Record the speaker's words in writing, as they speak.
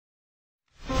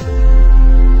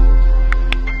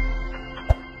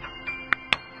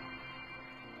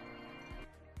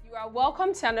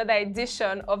Welcome to another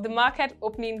edition of the Market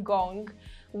Opening Gong,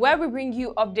 where we bring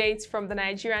you updates from the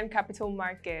Nigerian capital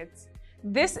market.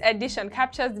 This edition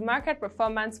captures the market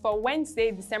performance for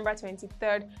Wednesday, December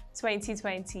 23rd,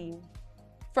 2020.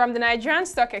 From the Nigerian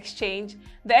Stock Exchange,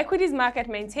 the equities market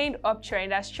maintained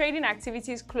uptrend as trading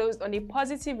activities closed on a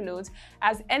positive note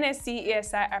as NSE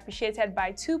ESI appreciated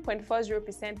by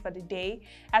 2.40% for the day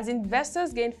as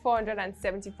investors gained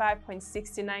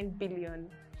 475.69 billion.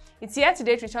 Its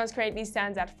year-to-date returns currently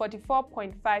stands at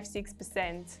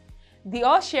 44.56%. The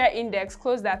all-share index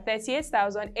closed at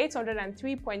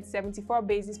 38,803.74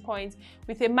 basis points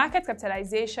with a market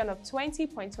capitalization of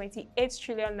 20.28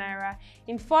 trillion naira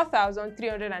in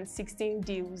 4,316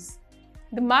 deals.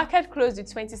 The market closed with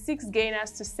 26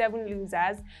 gainers to 7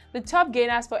 losers. The top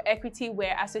gainers for equity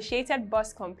were Associated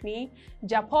Bus Company,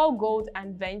 Japol Gold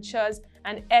and Ventures,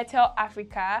 and Airtel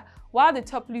Africa, while the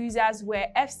top losers were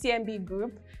FCMB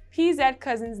Group, PZ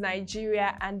Cousins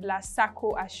Nigeria, and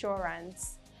Lasaco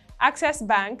Assurance. Access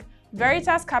Bank,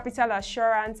 Veritas Capital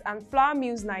Assurance, and Flour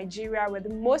Mills Nigeria were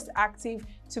the most active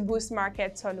to boost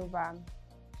market turnover.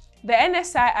 The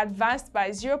NSI advanced by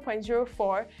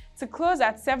 0.04 to close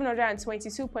at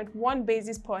 722.1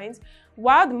 basis points,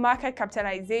 while the market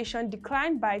capitalization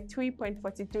declined by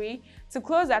 3.43 to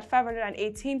close at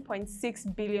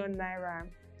 518.6 billion naira.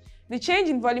 The change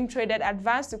in volume traded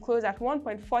advanced to close at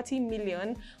 1.40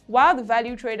 million, while the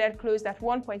value traded closed at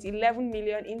 1.11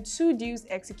 million in 2 deals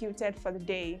executed for the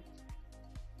day.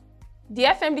 The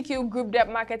FMDQ group debt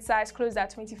market size closed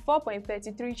at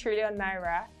 24.33 trillion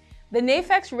naira. The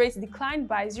NAFEX rate declined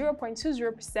by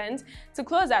 0.20% to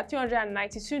close at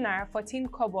 392 naira 14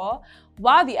 kobo,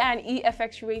 while the I&E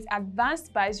FX rate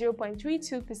advanced by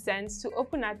 0.32% to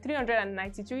open at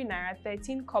 393 naira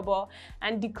 13 kobo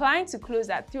and declined to close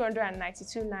at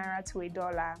 392 naira to a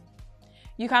dollar.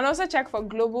 You can also check for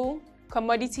global,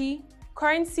 commodity,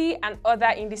 currency, and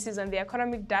other indices on the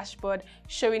economic dashboard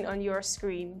showing on your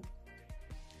screen.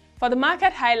 For the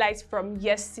market highlights from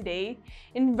yesterday,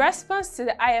 in response to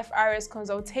the IFRS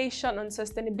consultation on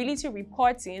sustainability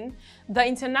reporting, the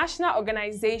International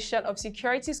Organization of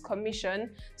Securities Commission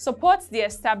supports the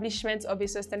establishment of a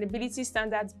Sustainability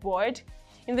Standards Board.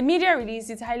 In the media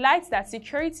release, it highlights that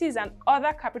securities and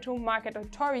other capital market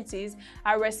authorities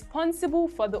are responsible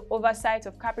for the oversight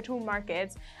of capital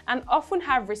markets and often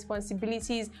have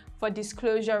responsibilities for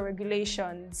disclosure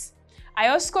regulations.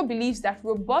 IOSCO believes that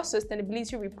robust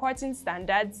sustainability reporting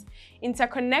standards,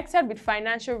 interconnected with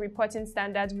financial reporting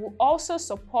standards, will also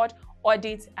support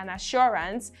audit and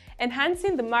assurance,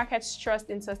 enhancing the market's trust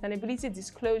in sustainability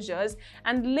disclosures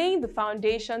and laying the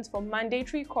foundations for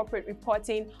mandatory corporate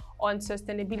reporting on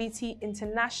sustainability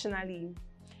internationally.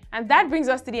 And that brings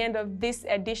us to the end of this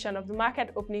edition of the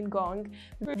Market Opening Gong.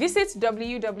 Visit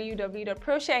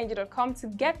www.proshareng.com to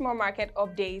get more market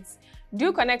updates.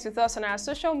 Do connect with us on our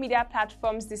social media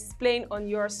platforms displaying on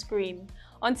your screen.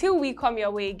 Until we come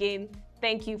your way again,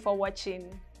 thank you for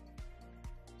watching.